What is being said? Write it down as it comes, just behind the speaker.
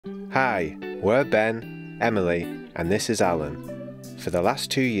Hi, we're Ben, Emily, and this is Alan. For the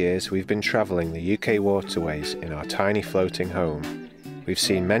last 2 years we've been travelling the UK waterways in our tiny floating home. We've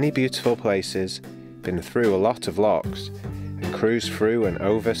seen many beautiful places, been through a lot of locks, and cruised through and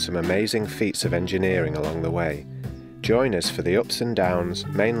over some amazing feats of engineering along the way. Join us for the ups and downs,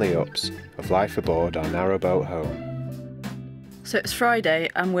 mainly ups, of life aboard our narrowboat home. So it's Friday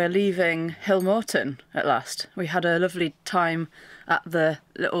and we're leaving Hillmorton at last. We had a lovely time at the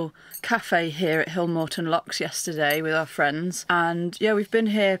little cafe here at Hillmorton Locks yesterday with our friends, and yeah, we've been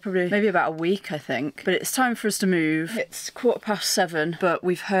here probably maybe about a week I think, but it's time for us to move. It's 7:15, but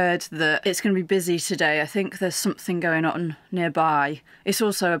we've heard that it's going to be busy today. I think there's something going on nearby. It's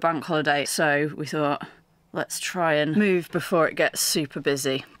also a bank holiday, so we thought let's try and move before it gets super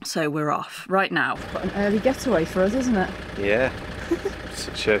busy. So we're off right now. What an early getaway for us, isn't it? Yeah,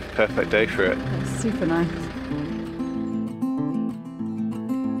 such a perfect day for it. It's super nice.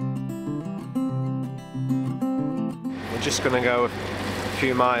 We're just going to go a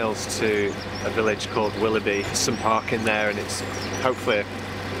few miles to a village called Willoughby. There's some parking there and it's hopefully a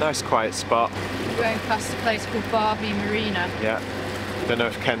nice quiet spot. We're going past a place called Barbie Marina. Yeah, don't know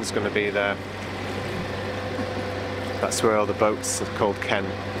if Ken's going to be there. That's where all the boats called Ken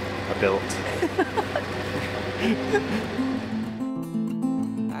are built.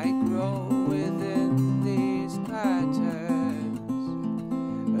 I grow within these patterns.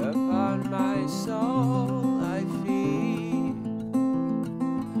 Upon my soul I feed.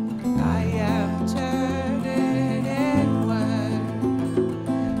 I am turning inward.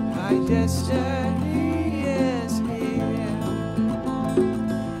 My destiny is here.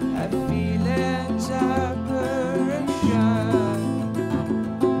 And feelings are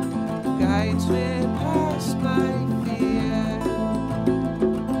guides me past my fear.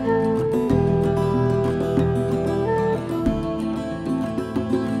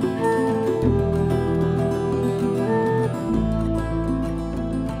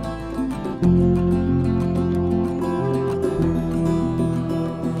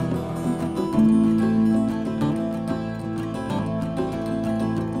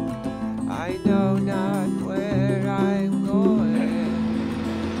 I know not where I'm going.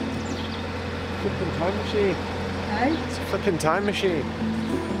 Flipping time machine. Hey? It's a flipping time machine.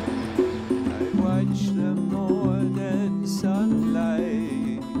 I watch the morning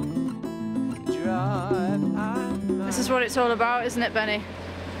sunlight drive on my... This is what it's all about, isn't it, Benny?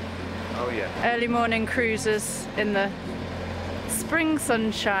 Oh yeah. Early morning cruises in the spring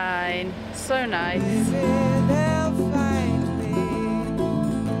sunshine. So nice. They'll find me.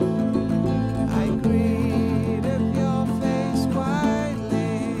 I greet of your face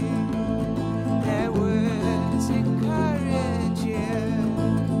quietly. Their words encourage you.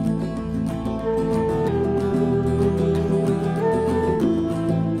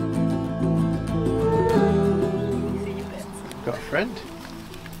 Got a friend.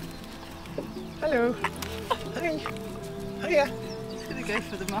 Hello. Hi. Hiya. Just gonna go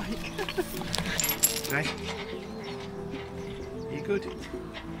for the mic. Hi. You good?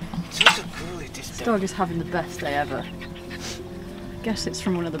 This dog is having the best day ever. I guess it's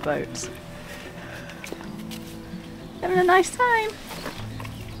from one of the boats. Having a nice time.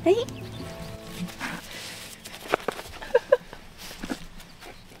 Hey?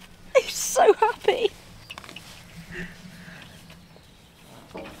 He's so happy.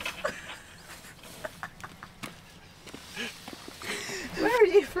 Where are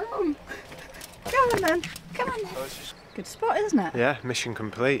you from? Come on then. Come on then. Good spot, isn't it? Yeah, mission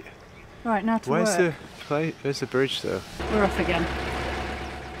complete. Right, now to Where's work. Where's the bridge though? We're off again.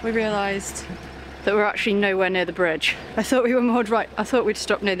 We realised that we're actually nowhere near the bridge. I thought we were moored right. I thought we'd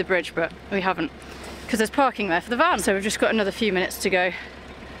stop near the bridge, but we haven't. Because there's parking there for the van. So we've just got another few minutes to go.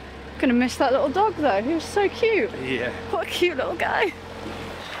 Gonna miss that little dog though, he was so cute. Yeah. What a cute little guy.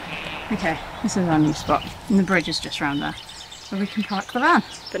 Okay, this is our new spot. And the bridge is just around there, where we can park the van.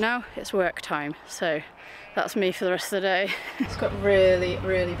 But now it's work time, so that's me for the rest of the day. It's got really,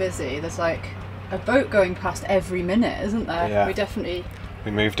 really busy. There's like a boat going past every minute, isn't there? Yeah.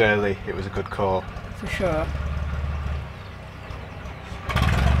 We moved early, it was a good call. For sure.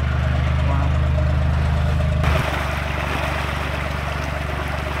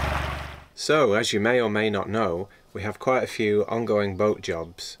 So, as you may or may not know, we have quite a few ongoing boat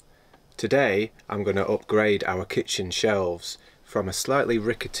jobs. Today, I'm going to upgrade our kitchen shelves from a slightly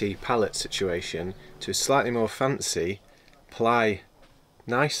rickety pallet situation to a slightly more fancy ply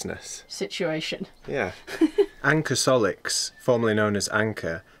niceness. Situation. Yeah. Anker SOLIX, formerly known as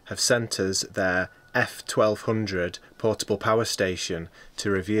Anker, have sent us their F1200 portable power station to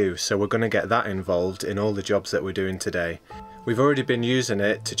review, so we're going to get that involved in all the jobs that we're doing today. We've already been using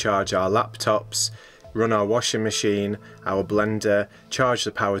it to charge our laptops, run our washing machine, our blender, charge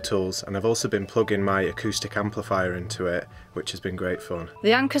the power tools, and I've also been plugging my acoustic amplifier into it, which has been great fun.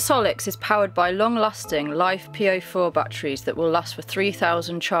 The Anker SOLIX is powered by long-lasting Life PO4 batteries that will last for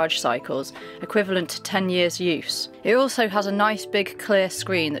 3,000 charge cycles, equivalent to 10 years use. It also has a nice big clear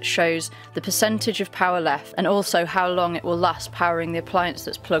screen that shows the percentage of power left and also how long it will last powering the appliance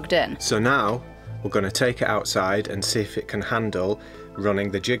that's plugged in. So now we're going to take it outside and see if it can handle running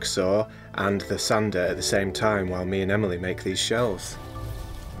the jigsaw and the sander at the same time while me and Emily make these shelves.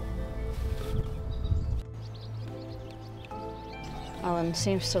 Alan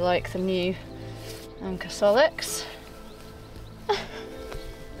seems to like the new Anker SOLIX.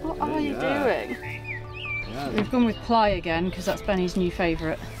 What are you doing? We've gone with ply again because that's Benny's new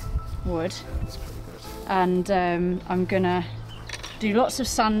favourite wood. And I'm gonna do lots of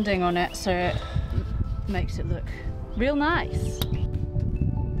sanding on it so it makes it look real nice.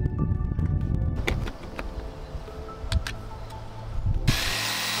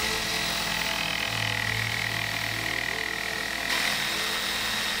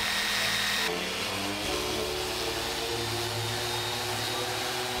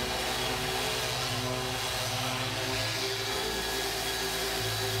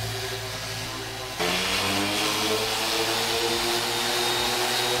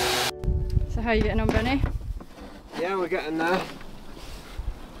 So how are you getting on, Benny? Yeah, we're getting there.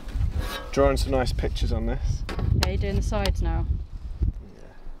 Drawing some nice pictures on this. Yeah, you're doing the sides now.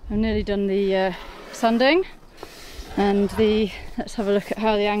 I've nearly done the sanding and let's have a look at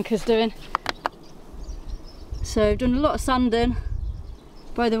how the anchor's doing. So I've done a lot of sanding.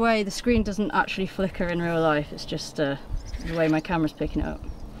 By the way, the screen doesn't actually flicker in real life, it's just the way my camera's picking it up.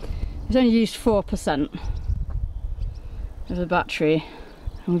 It's only used 4% of the battery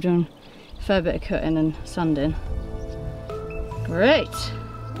and we've done a fair bit of cutting and sanding. Great!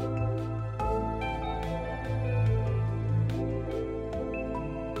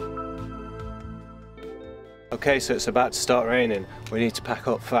 Okay, so it's about to start raining. We need to pack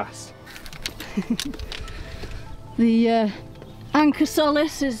up fast. The Anker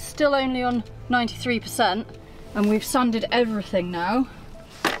SOLIX is still only on 93% and we've sanded everything now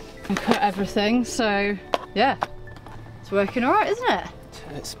and cut everything, so yeah, it's working alright, isn't it?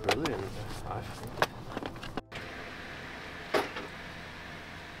 It's brilliant, I think.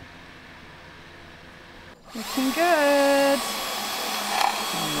 Looking good.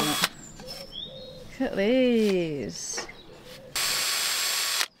 Look at these.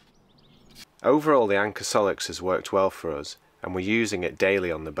 Overall, the Anker SOLIX has worked well for us, and we're using it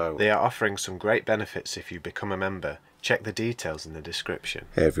daily on the boat. They are offering some great benefits if you become a member. Check the details in the description.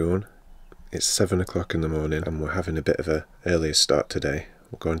 Hey everyone, it's 7 o'clock in the morning and we're having a bit of an earlier start today.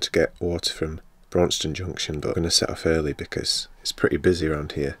 We're going to get water from Braunston Junction, but we're going to set off early because it's pretty busy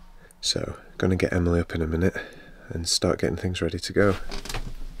around here. So, going to get Emily up in a minute and start getting things ready to go.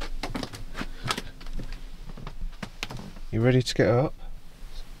 You ready to get up,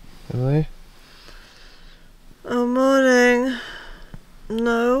 Emily? Oh, morning.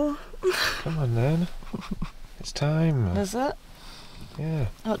 No. Come on then. It's time. Is it? Yeah.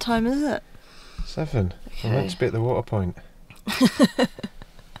 What time is it? 7. Okay. We're meant to be at the water point.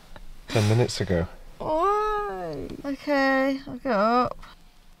 10 minutes ago. Why? Okay, I'll get up.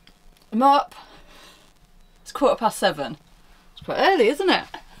 I'm up. It's 7:15. It's quite early, isn't it?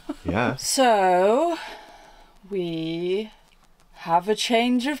 Yeah. So, we have a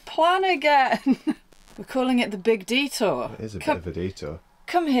change of plan again. We're calling it the Big Detour. It is a bit of a detour.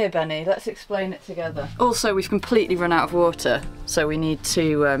 Come here, Benny, let's explain it together. Also, we've completely run out of water, so we need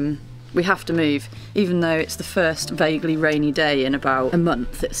to, we have to move, even though it's the first vaguely rainy day in about a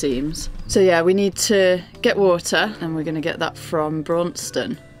month, it seems. So yeah, we need to get water, and we're going to get that from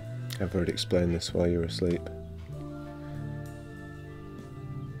Braunston. I've already explained this while you were asleep.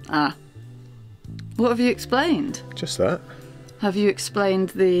 Ah. What have you explained? Just that. Have you explained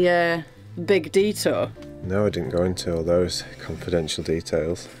the Big Detour? No, I didn't go into all those confidential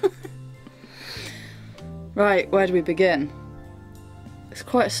details. Right, where do we begin? It's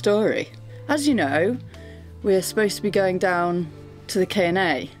quite a story. As you know, we're supposed to be going down to the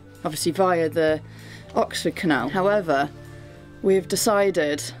K&A, obviously via the Oxford Canal. However, we've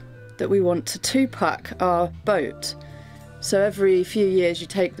decided that we want to 2-pack our boat. So every few years you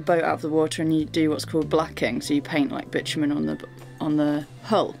take the boat out of the water and you do what's called blacking, so you paint like bitumen on the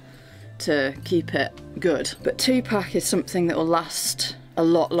hull to keep it good. But 2-pack is something that will last a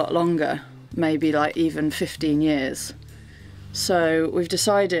lot longer, maybe like even 15 years. So we've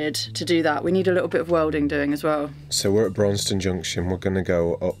decided to do that. We need a little bit of welding doing as well. So we're at Braunston Junction. We're going to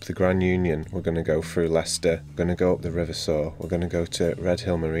go up the Grand Union. We're going to go through Leicester. We're going to go up the River Soar. We're going to go to Red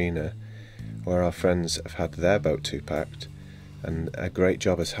Hill Marina, where our friends have had their boat two-packed, and a great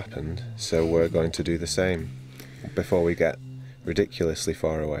job has happened. So we're going to do the same before we get ridiculously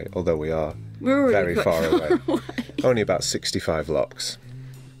far away, although we are very far away. Only about 65 locks.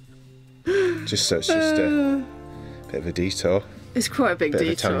 Just so it's just a bit of a detour. It's quite a big detour.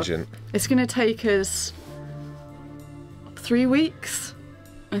 Bit of a tangent. It's going to take us 3 weeks,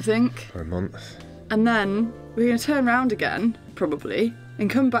 I think. For a month. And then we're going to turn around again, probably, and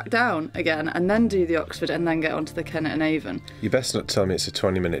come back down again, and then do the Oxford, and then get onto the Kennet and Avon. You best not tell me it's a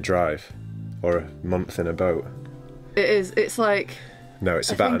 20-minute drive, or a month in a boat. It is. It's like... No,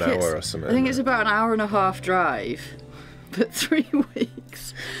 it's about an hour or something. I think it's about an hour and a half drive, but 3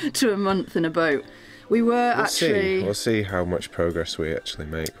 weeks to a month in a boat. We were We'll see how much progress we actually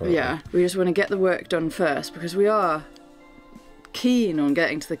make. Yeah, we just want to get the work done first, because we are keen on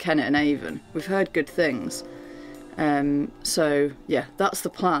getting to the Kennet and Avon. We've heard good things. So, yeah, that's the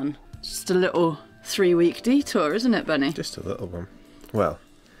plan. Just a little 3-week detour, isn't it, Benny? Just a little one. Well,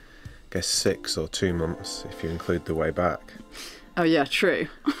 I guess 6 or 2 months if you include the way back. Oh, yeah, true.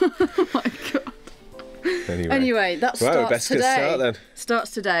 Oh, my God. Anyway, that starts today. Start, then.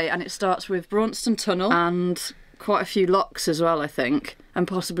 Starts today, and it starts with Braunston Tunnel and quite a few locks as well, I think, and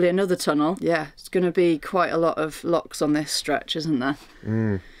possibly another tunnel. Yeah, it's going to be quite a lot of locks on this stretch, isn't there?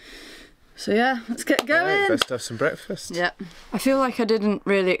 So yeah, let's get going. Right, best have some breakfast. Yeah. I feel like I didn't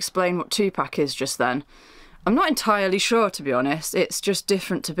really explain what 2-pack is just then. I'm not entirely sure, to be honest. It's just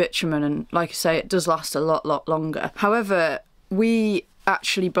different to bitumen, and like I say, it does last a lot longer. However, we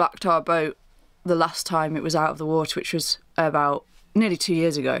actually blacked our boat the last time it was out of the water, which was about nearly 2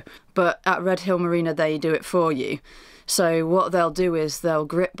 years ago. But at Red Hill Marina, they do it for you. So what they'll do is they'll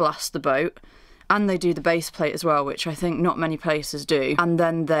grip blast the boat, and they do the base plate as well, which I think not many places do. And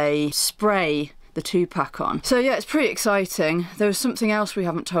then they spray the 2-pack on. So yeah, it's pretty exciting. There was something else we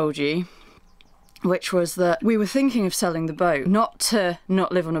haven't told you, which was that we were thinking of selling the boat, not to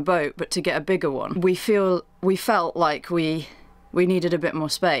not live on a boat, but to get a bigger one. We felt like we needed a bit more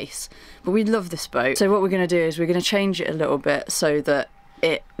space, but we love this boat. So what we're going to do is we're going to change it a little bit so that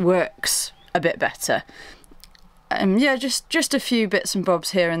it works a bit better. Yeah, just a few bits and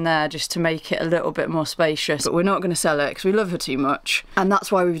bobs here and there just to make it a little bit more spacious. But we're not going to sell it because we love her too much. And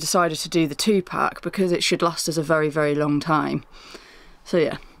that's why we've decided to do the 2-pack, because it should last us a very, very long time. So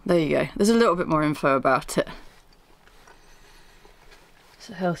yeah, there you go. There's a little bit more info about it. It's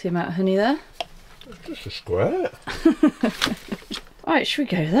a healthy amount of honey there. Just a squirt. Right, should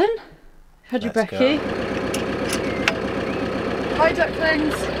we go then? Had you, Becky? Go. Hi,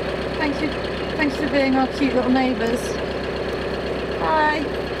 ducklings. Thank you for being our cute little neighbours. Hi. I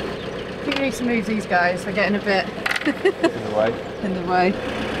think we need to move these guys. They're getting a bit In the way. in the way.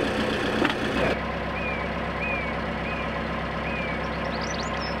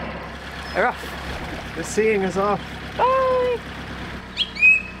 They're off. They're seeing us off. Bye.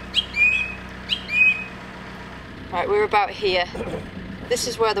 Right, we're about here. This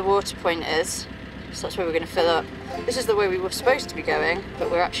is where the water point is, so that's where we're going to fill up. This is the way we were supposed to be going,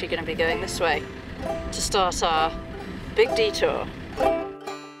 but we're actually going to be going this way to start our big detour.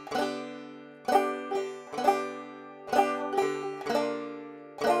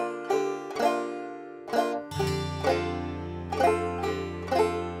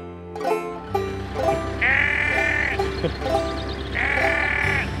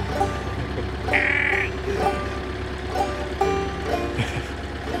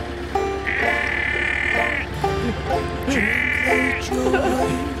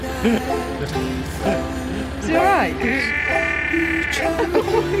 Is he alright?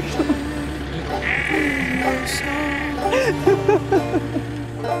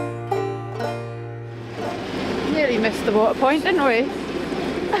 Nearly missed the water point, didn't we?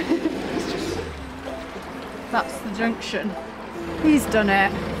 That's the junction. He's done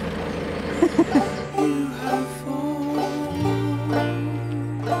it.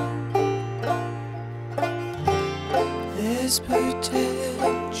 There's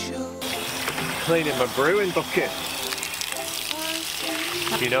potential. Cleaning my brewing bucket.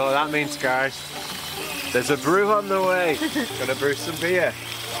 You know what that means, guys? There's a brew on the way. Gonna brew some beer.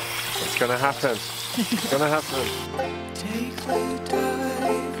 It's gonna happen. It's gonna happen. Take the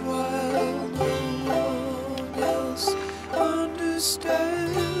dive while no one else understands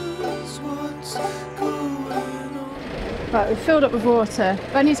what's going on. Right, we've filled up with water.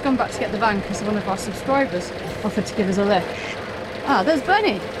 Benny's gone back to get the van because one of our subscribers offered to give us a lift. Ah, there's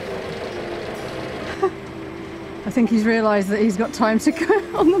Benny. I think he's realised that he's got time to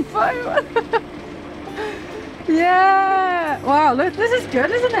go on the boat. Yeah! Wow, look, this is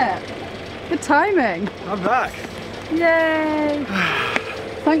good, isn't it? Good timing. I'm back. Yay!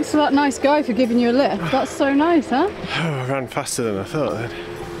 Thanks for that nice guy for giving you a lift. That's so nice, huh? I ran faster than I thought then.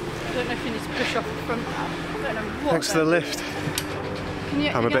 I don't know if you need to push off the front now. I don't know what. Thanks for the lift.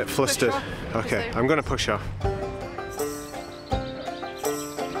 I'm a bit flustered. Okay, I'm going to push off.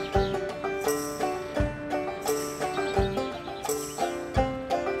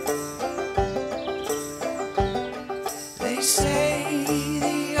 They say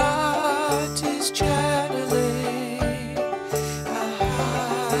the art is channeling a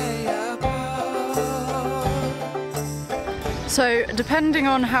higher power. So, depending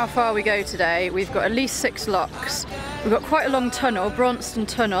on how far we go today, we've got at least 6 locks. We've got quite a long tunnel, Braunston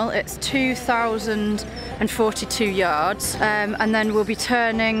Tunnel. It's 2,042 yards, and then we'll be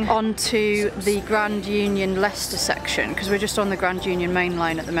turning onto the Grand Union Leicester section because we're just on the Grand Union main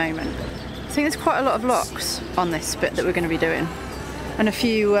line at the moment. I think there's quite a lot of locks on this bit that we're going to be doing, and a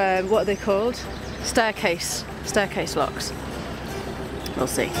few what are they called? Staircase locks. We'll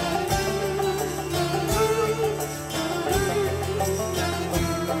see.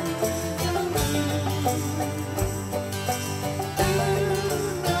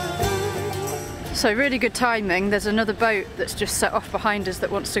 So really good timing. There's another boat that's just set off behind us that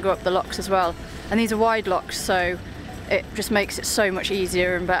wants to go up the locks as well. And these are wide locks, so it just makes it so much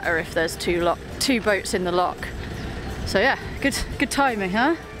easier and better if there's two boats in the lock. So yeah, good timing,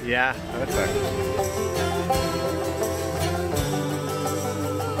 huh? Yeah, perfect.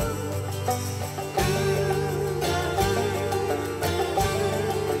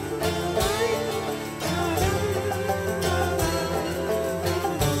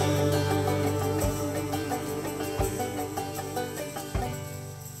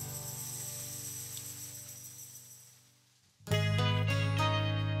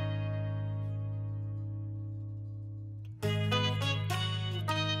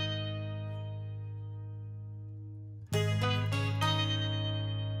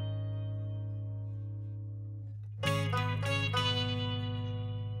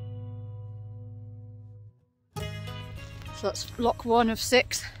 So that's lock 1 of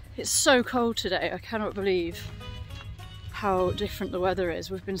 6. It's so cold today, I cannot believe how different the weather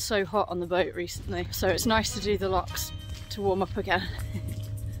is. We've been so hot on the boat recently, so it's nice to do the locks to warm up again.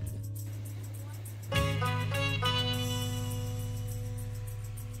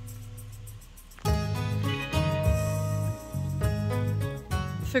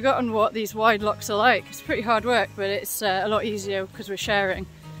 Forgotten what these wide locks are like. It's pretty hard work, but it's a lot easier because we're sharing.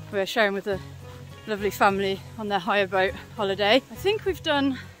 We're sharing with a lovely family on their hire boat holiday. I think we've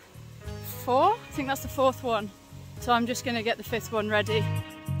done 4. I think that's the 4th one. So I'm just going to get the 5th one ready.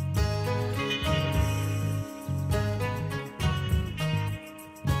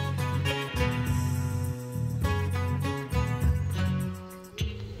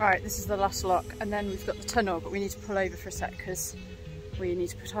 Right, this is the last lock, and then we've got the tunnel, but we need to pull over for a sec because we need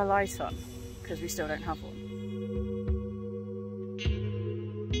to put our light on because we still don't have one.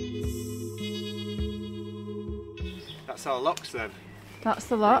 That's our locks then. That's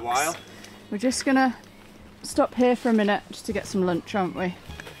the locks. For a while. We're just gonna stop here for a minute just to get some lunch, aren't we?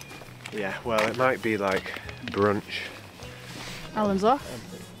 Yeah, well, it might be like brunch. Alan's off.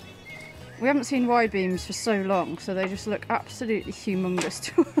 We haven't seen wide beams for so long, so they just look absolutely humongous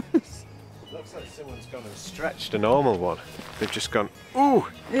to us. Looks like someone's gone and stretched a normal one. They've just gone, ooh!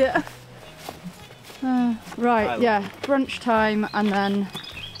 Yeah. Right, yeah, brunch time, and then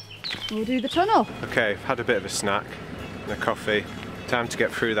we'll do the tunnel. Okay, I've had a bit of a snack and a coffee. Time to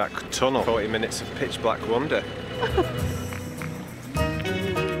get through that tunnel. 40 minutes of pitch black wonder.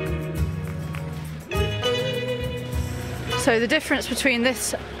 So the difference between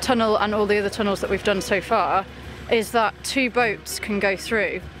this tunnel and all the other tunnels that we've done so far is that 2 boats can go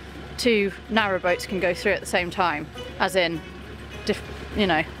through, 2 narrow boats can go through at the same time, as in, you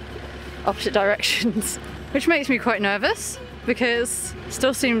know, opposite directions, which makes me quite nervous because it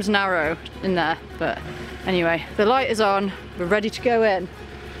still seems narrow in there. But anyway, the light is on, we're ready to go in.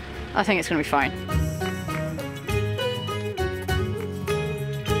 I think it's going to be fine.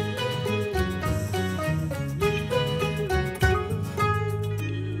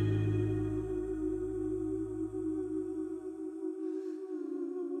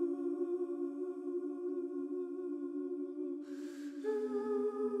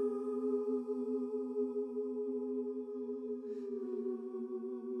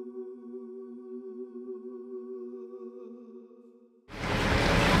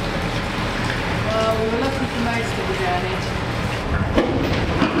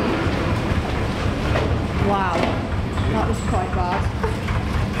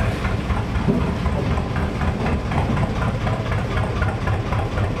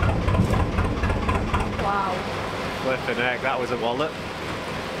 that was a wallop.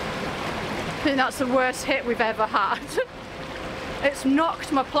 I think that's the worst hit we've ever had. It's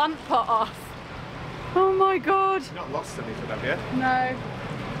knocked my plant pot off. Oh my god. You've not lost anything, have you? No.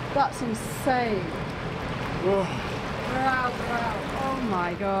 That's insane. Whoa. Wow, wow. Oh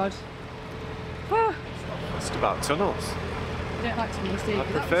my god. Whew. It's about tunnels. I don't like tunnels, do you? I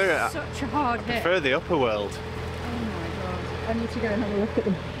prefer that was it. Such a hard hit. I prefer the upper world. Oh my god. I need to go and have a look at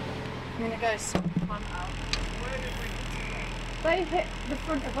them. I'm gonna go sort the plant out. They hit the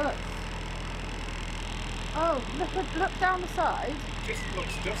front of us. Oh, look down the side. It just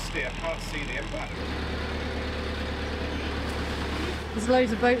looks dusty, I can't see the impact. There's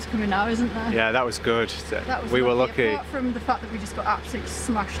loads of boats coming now, isn't there? Yeah, that was good. That was we were lucky. Apart from the fact that we just got absolutely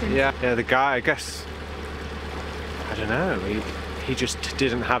smashed into. Yeah, the guy, I guess, I don't know, he just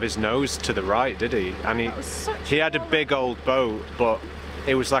didn't have his nose to the right, did he? And he had a big old boat, but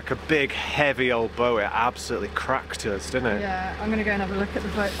it was like a big, heavy old boat. It absolutely cracked us, didn't it? Yeah, I'm going to go and have a look at the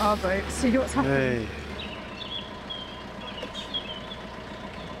boat, our boat, see what's happening. Hey.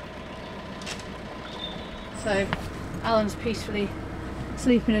 So, Alan's peacefully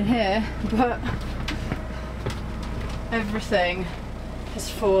sleeping in here, but everything has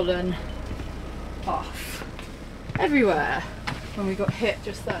fallen off everywhere when we got hit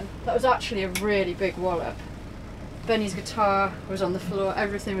just then. That was actually a really big wallop. Benny's guitar was on the floor,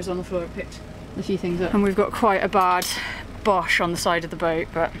 everything was on the floor. I picked a few things up. And we've got quite a bad bosh on the side of the boat,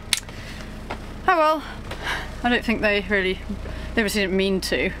 but oh well. I don't think they obviously didn't mean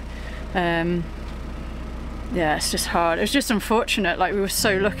to. Yeah, it's just hard. It was just unfortunate, like we were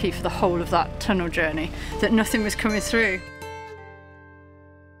so lucky for the whole of that tunnel journey that nothing was coming through.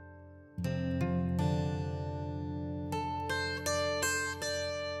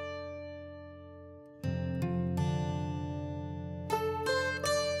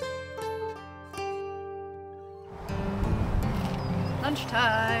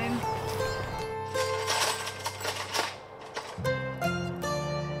 Lunchtime!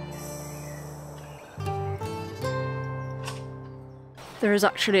 There is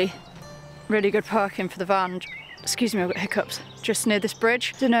actually really good parking for the van. Excuse me, I've got hiccups. Just near this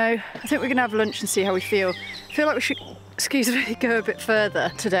bridge. Don't know. I think we're gonna have lunch and see how we feel. I feel like we should, excuse me, go a bit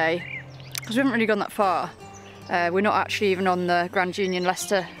further today because we haven't really gone that far. We're not actually even on the Grand Union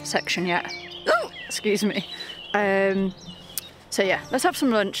Leicester section yet. Excuse me. So yeah, let's have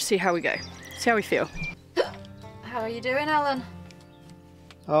some lunch, see how we go, see how we feel. How are you doing, Alan?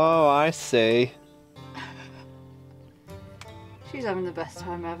 Oh, I see. She's having the best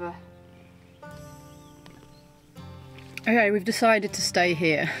time ever. Okay, we've decided to stay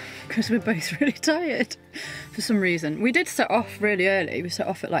here because we're both really tired for some reason. We did set off really early. We set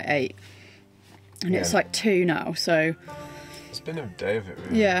off at like 8 and it's like 2 now, so... It's been a day of it,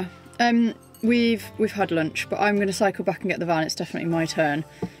 really. Yeah. We've had lunch, but I'm going to cycle back and get the van. It's definitely my turn.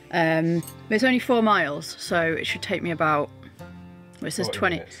 It's only 4 miles, so it should take me about... Well, it says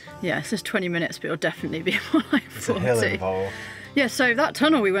 20 minutes. Yeah, it says 20 minutes, but it'll definitely be more like 40. It's a hill involved. Yeah, so that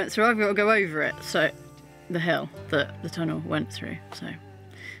tunnel we went through, I've got to go over it. So, the hill that the tunnel went through. So,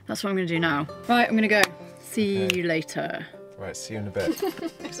 that's what I'm going to do now. Right, I'm going to go. See you later. Right, see you in a bit.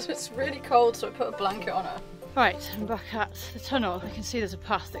 It's really cold, so I put a blanket on her. Right, I'm back at the tunnel. I can see there's a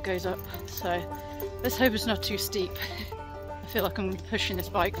path that goes up, so let's hope it's not too steep. I feel like I'm pushing this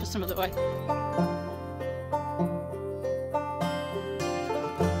bike for some of the way.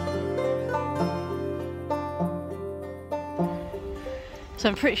 So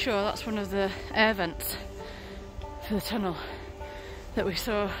I'm pretty sure that's one of the air vents for the tunnel that we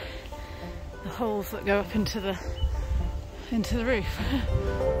saw, the holes that go up into the roof.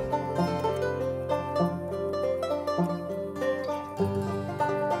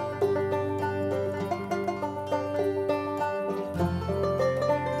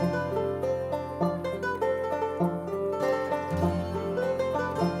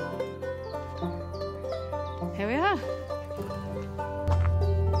 Here we are.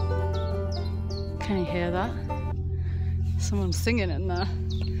 Can you hear that? Someone's singing in there.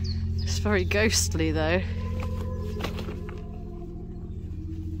 It's very ghostly though.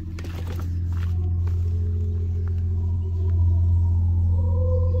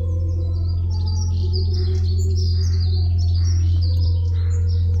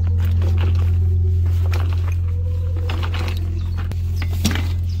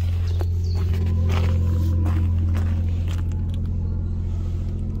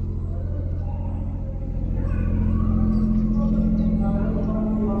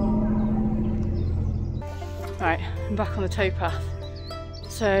 Right, I'm back on the towpath.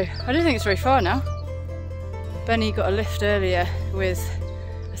 So, I don't think it's very far now. Benny got a lift earlier with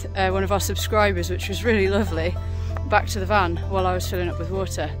one of our subscribers, which was really lovely. back to the van while I was filling up with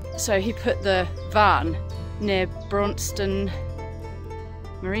water. So he put the van near Braunston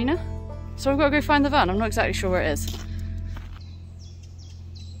Marina. So I've got to go find the van. I'm not exactly sure where it is.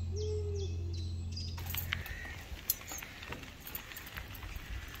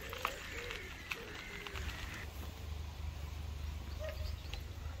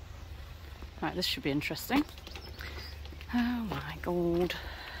 Right, this should be interesting. Oh my god.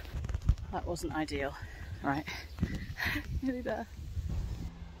 That wasn't ideal. Right, nearly there.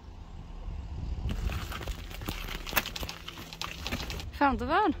 Found the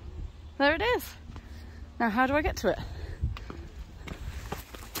van. There it is. Now how do I get to it?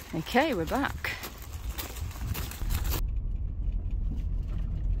 Okay, we're back.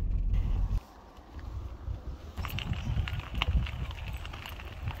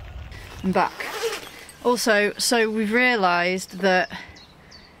 I'm back. Also, so we've realised that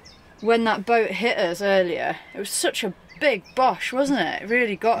when that boat hit us earlier, it was such a big bosh, wasn't it? It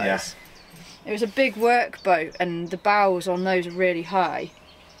really got us. It was a big work boat and the bows on those are really high.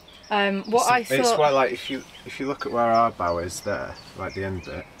 It's quite like if you look at where our bow is there, like the end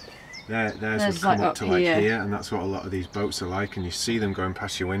bit, theirs would come up to like here, and that's what a lot of these boats are like, and you see them going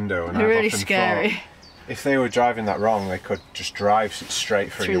past your window, and they're I've really often scary. thought, if they were driving that wrong, they could just drive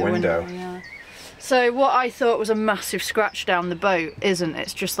straight through your window. Yeah. So what I thought was a massive scratch down the boat isn't.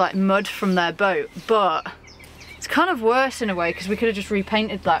 It's just like mud from their boat, but it's kind of worse in a way because we could have just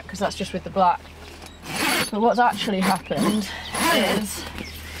repainted that because that's just with the black. But what's actually happened is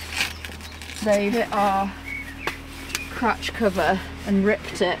they've hit our cratch cover and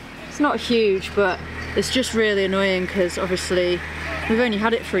ripped it. It's not huge, but it's just really annoying because obviously we've only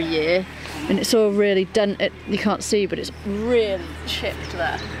had it for a year and it's all really dented. You can't see, but it's really chipped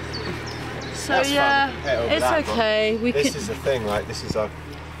there. So that's yeah, it's okay. This is the thing, like this is our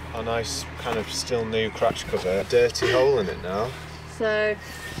nice kind of still new cratch cover. Dirty hole in it now. So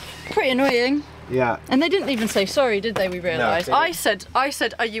pretty annoying. Yeah. And they didn't even say sorry, did they? We realised. No, I said,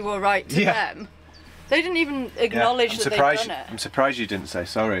 are you all right to them? They didn't even acknowledge that they'd done it. I'm surprised you didn't say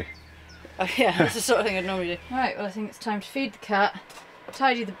sorry. Oh yeah, that's the sort of thing I'd normally do. Right, well I think it's time to feed the cat,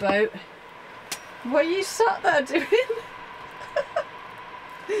 tidy the boat. What are you sat there doing?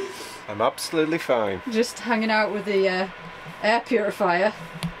 I'm absolutely fine. Just hanging out with the air purifier.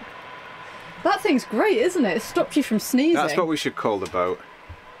 That thing's great, isn't it? It stopped you from sneezing. That's what we should call the boat.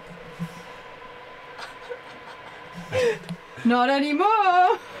 Not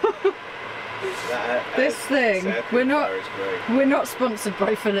anymore. This thing, we're not sponsored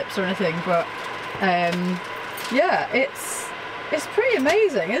by Philips or anything, but yeah, it's pretty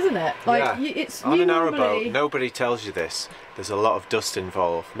amazing, isn't it? Like it's on a narrowboat. Nobody tells you this. There's a lot of dust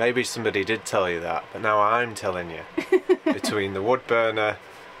involved. Maybe somebody did tell you that, but now I'm telling you. Between the wood burner,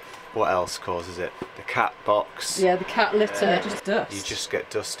 what else causes it? The cat box. Yeah, the cat litter, just dust. You just get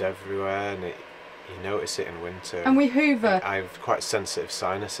dust everywhere, and you notice it in winter. And we hoover. I have quite sensitive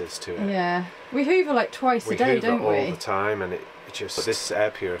sinuses to it. Yeah, we hoover like twice a day, don't we? We hoover all the time, and it just. But this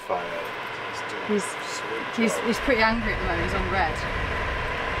air purifier. He's pretty angry at the moment. He's on red.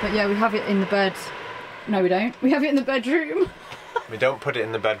 But yeah, we have it in the bed. No, we don't. We have it in the bedroom. We don't put it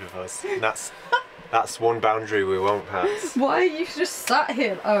in the bed with us. And that's one boundary we won't pass. Why are you just sat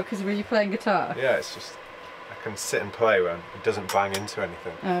here? Oh, because were you playing guitar? Yeah, it's just I can sit and play when it doesn't bang into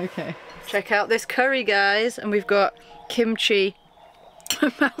anything. Oh, okay. Check out this curry, guys, and we've got kimchi.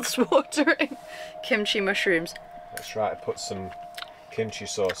 My mouth's watering. Kimchi mushrooms. That's right. I put some kimchi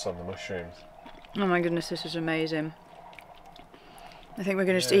sauce on the mushrooms. Oh my goodness, this is amazing. I think we're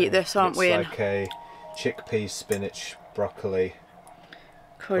going to just eat this, aren't we? It's like a chickpea, spinach, broccoli,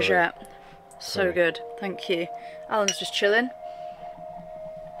 courgette. So good, thank you. Alan's just chilling.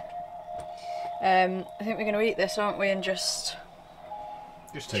 I think we're going to eat this, aren't we? And just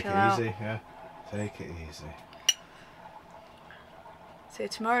take it easy, yeah. Take it easy. See you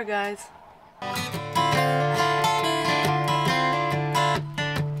tomorrow, guys.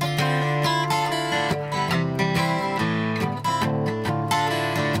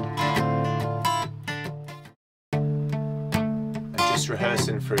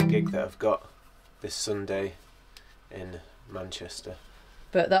 Rehearsing for a gig that I've got this Sunday in Manchester.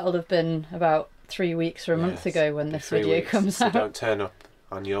 But that'll have been about 3 weeks or a month ago when this video comes out. So don't turn up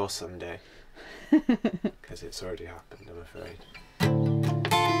on your Sunday because it's already happened, I'm afraid.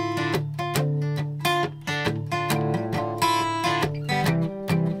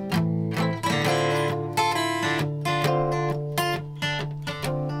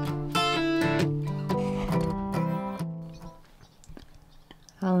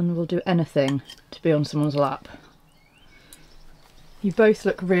 Alan will do anything to be on someone's lap. You both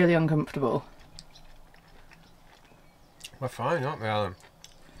look really uncomfortable. We're fine, aren't we, Alan?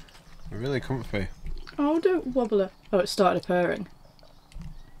 We're really comfy. Oh, don't wobble it. Oh, it started purring.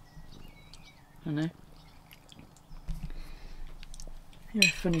 I know. You're a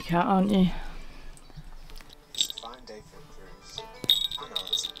funny cat, aren't you? Fine day for a cruise.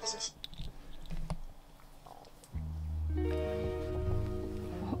 Alan's position.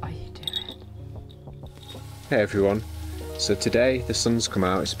 What are you doing? Hey everyone. So today the sun's come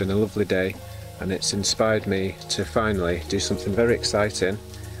out, it's been a lovely day, and it's inspired me to finally do something very exciting,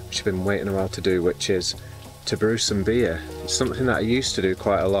 which I've been waiting a while to do, which is to brew some beer. It's something that I used to do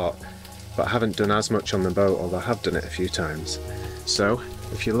quite a lot, but I haven't done as much on the boat, although I have done it a few times. So,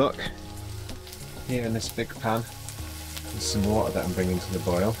 if you look, here in this big pan, there's some water that I'm bringing to the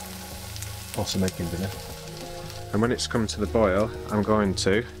boil, also making dinner. And when it's come to the boil, I'm going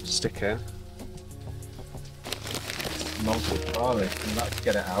to stick in malted barley, and that to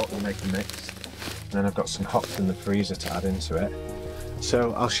get it out and make a mix. And then I've got some hops in the freezer to add into it.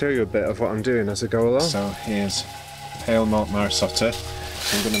 So I'll show you a bit of what I'm doing as I go along. So here's pale malt marisotto.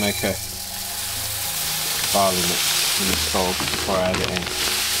 So I'm going to make a barley mix in this bowl before I add it in.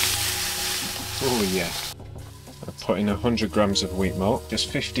 Oh yeah. I put in 100 grams of wheat malt, just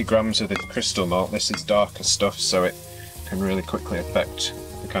 50 grams of the crystal malt. This is darker stuff, so it can really quickly affect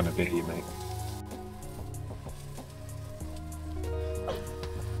the kind of beer you make.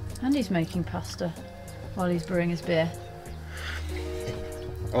 And he's making pasta while he's brewing his beer.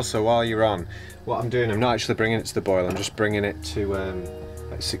 Also, while you're on, what I'm doing, I'm not actually bringing it to the boil, I'm just bringing it to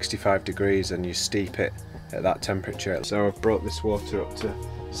like 65 degrees, and you steep it at that temperature. So I've brought this water up to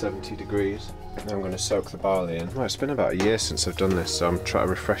 70 degrees. Now I'm going to soak the barley in. Well, it's been about a year since I've done this, so I'm trying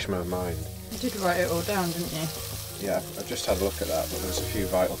to refresh my mind. You did write it all down, didn't you? Yeah, I've just had a look at that, but there's a few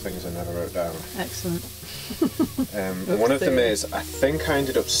vital things I never wrote down. Excellent. One of them is, I think I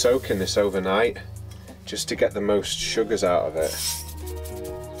ended up soaking this overnight just to get the most sugars out of it.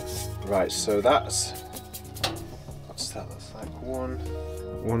 Right, so that's, what's that? That's like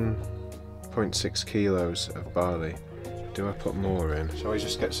 1.6 kilos of barley. Do I put more in? Shall we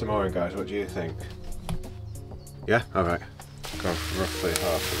just get some more in, guys? What do you think? Yeah? Alright. Go roughly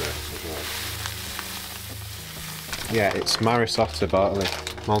half of it as well. Yeah, it's marisotto barley,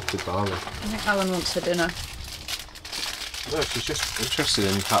 malted barley. I think Alan wants for dinner. No, she's just interested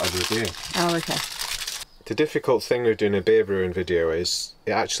in part of the review. Oh, okay. The difficult thing with doing a beer brewing video is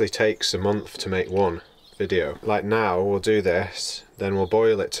it actually takes a month to make one video. Like now, we'll do this, then we'll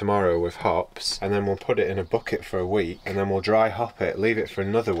boil it tomorrow with hops, and then we'll put it in a bucket for a week, and then we'll dry hop it, leave it for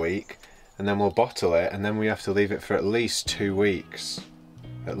another week, and then we'll bottle it, and then we have to leave it for at least 2 weeks.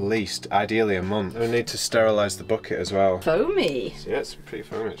 At least, ideally a month. We need to sterilise the bucket as well. Foamy. So yeah, it's pretty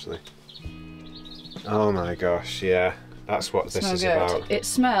foamy actually. Oh my gosh, yeah. That's what this is about. It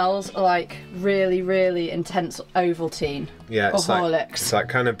smells like really, really intense Ovaltine. Yeah, it's or like, Horlicks. it's like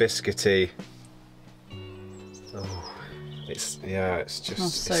kind of biscuity. Oh, it's just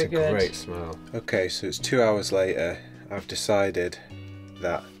it's so a good. great smell. Okay, so it's 2 hours later. I've decided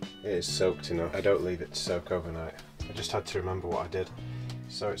that it is soaked enough. I don't leave it to soak overnight. I just had to remember what I did.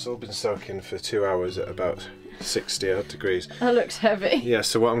 So it's all been soaking for 2 hours at about 60 odd degrees. That looks heavy. Yeah,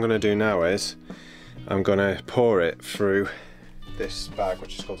 so what I'm going to do now is I'm going to pour it through this bag,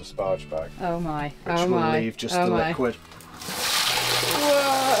 which is called a sparge bag. Oh my. Which Oh will my. leave just oh the my. liquid.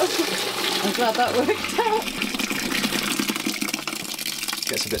 Whoa! I'm glad that worked out.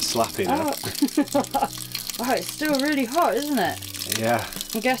 Gets a bit slappy now. Oh. Wow, it's still really hot, isn't it? Yeah.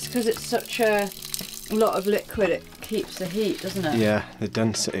 I guess because it's such a lot of liquid, it keeps the heat, doesn't it? Yeah, the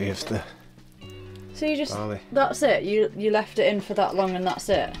density of the So you just, barley. that's it? You left it in for that long and that's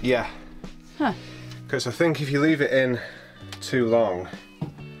it? Yeah. Huh. Because I think if you leave it in too long,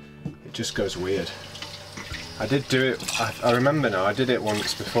 it just goes weird. I did do it, I remember now, I did it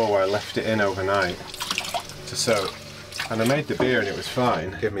once before where I left it in overnight to soak. And I made the beer and it was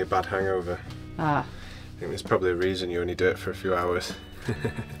fine. It gave me a bad hangover. Ah. I think there's probably a reason you only do it for a few hours.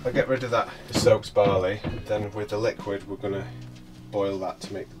 I'll get rid of that soaked barley, then with the liquid we're going to boil that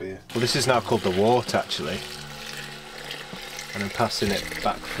to make the beer. Well, this is now called the wort actually. And I'm passing it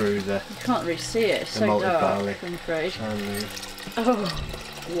back through the You can't really see it, it's so malted dark, barley. I'm afraid. And Oh,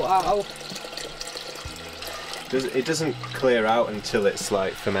 wow. it doesn't clear out until it's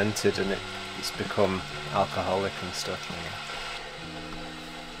like fermented and it's become alcoholic and stuff.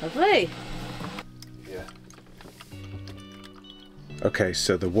 Lovely. Yeah. Okay,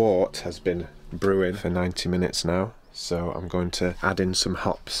 so the wort has been brewing for 90 minutes now, so I'm going to add in some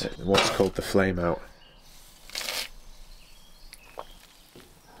hops, what's called the flame out.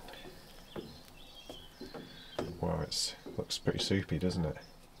 Wow, it looks pretty soupy, doesn't it?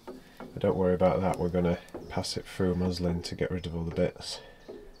 But don't worry about that, we're going to pass it through a muslin to get rid of all the bits.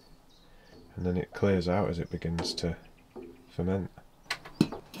 And then it clears out as it begins to ferment.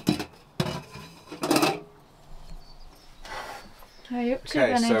 How are you up to,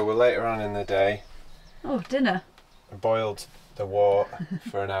 Okay, Benny? so we're later on in the day. Oh, dinner. I boiled the wort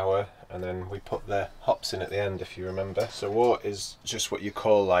for an hour and then we put the hops in at the end, if you remember. So wort is just what you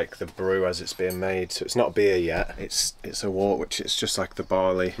call like the brew as it's being made. So it's not beer yet, it's a wort, which is just like the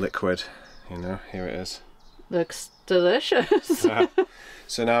barley liquid, you know, here it is. Looks delicious.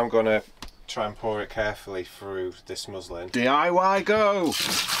 So now I'm going to try and pour it carefully through this muslin. DIY go!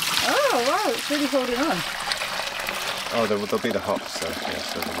 Oh wow, it's really holding on. Oh, there'll be the hops though, yeah,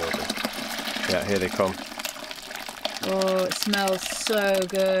 so there will be. Yeah, here they come. Oh, it smells so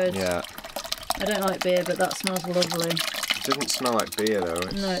good. Yeah. I don't like beer, but that smells lovely. It doesn't smell like beer though.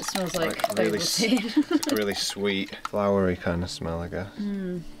 It's No, it smells like really, Ovaltine. it's like a really sweet, flowery kind of smell, I guess.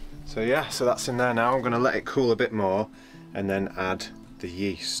 So yeah, so that's in there now. I'm going to let it cool a bit more and then add the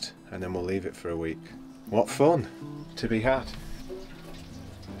yeast and then we'll leave it for a week. What fun to be had.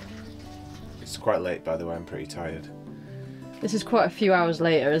 It's quite late, by the way, I'm pretty tired. This is quite a few hours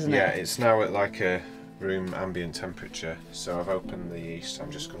later, isn't it? Yeah, it's now at like a room ambient temperature, so I've opened the yeast. I'm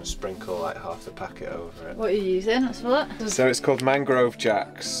just going to sprinkle like half the packet over it. What are you using? Let's have a look. So it's called Mangrove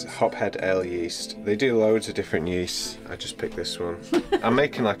Jack's Hophead Ale Yeast. They do loads of different yeasts. I just picked this one. I'm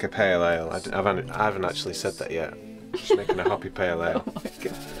making like a pale ale. I haven't actually said that yet. Just making a hoppy pale ale. Oh my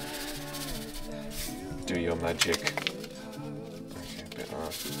god. Do your magic. Okay, a bit more.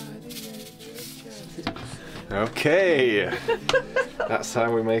 Okay, that's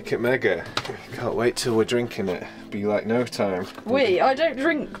how we make it mega. Can't wait till we're drinking it. Be like no time. Wait, I don't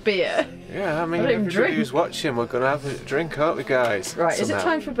drink beer. Yeah, I mean, I don't even everybody who's drink. watching, we're gonna have a drink, aren't we, guys? Right, is it Somehow.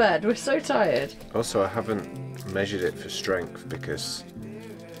 time for bed? We're so tired. Also, I haven't measured it for strength because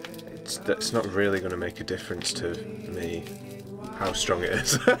that's not really going to make a difference to me how strong it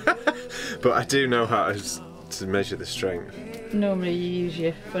is. But I do know how to measure the strength. Normally you use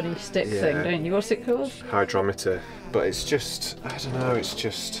your funny stick thing, don't you? What's it called? Hydrometer. But it's just, I don't know,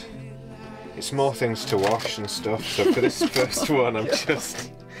 it's more things to wash and stuff. So for this first one, I'm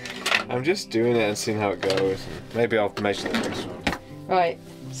just doing it and seeing how it goes. And maybe I'll measure the next one. Right,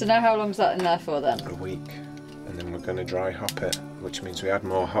 so now how long's that in there for then? A week. And then we're going to dry hop it, which means we add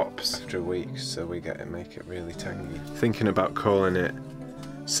more hops after a week, so we make it really tangy. Thinking about calling it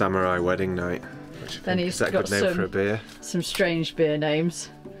Samurai Wedding Night, which I think is that a good name for a beer? Some strange beer names.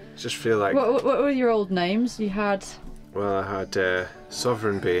 Just feel like... What were your old names? You had... Well, I had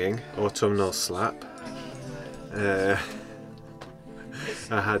Sovereign Being, Autumnal Slap. I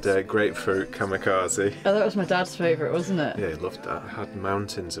had Grapefruit Kamikaze. Oh, that was my dad's favourite, wasn't it? Yeah, he loved that. I had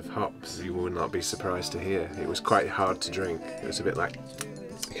Mountains of Hops, you would not be surprised to hear. It was quite hard to drink. It was a bit like...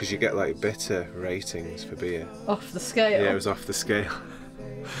 Because you get like bitter ratings for beer. Off the scale? Yeah, it was off the scale.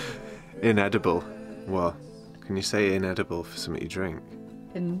 Inedible. Well, can you say inedible for something you drink?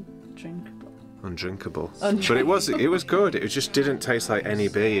 Undrinkable. Undrinkable. Undrinkable. But it was good. It just didn't taste like any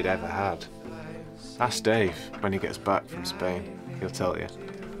beer you'd ever had. Ask Dave when he gets back from Spain. He'll tell you.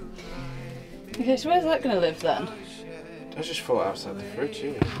 Okay, so where's that going to live then? I just thought outside the fridge,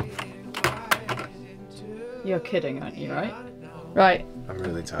 you know. You're kidding, aren't you, right? Right. I'm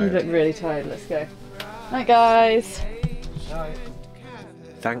really You tired. look really tired, let's go. Night, guys. Night.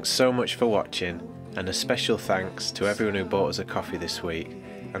 Thanks so much for watching, and a special thanks to everyone who bought us a coffee this week,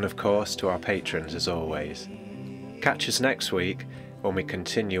 and of course to our patrons as always. Catch us next week when we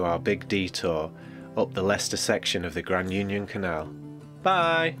continue our big detour up the Leicester section of the Grand Union Canal.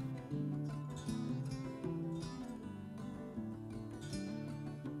 Bye!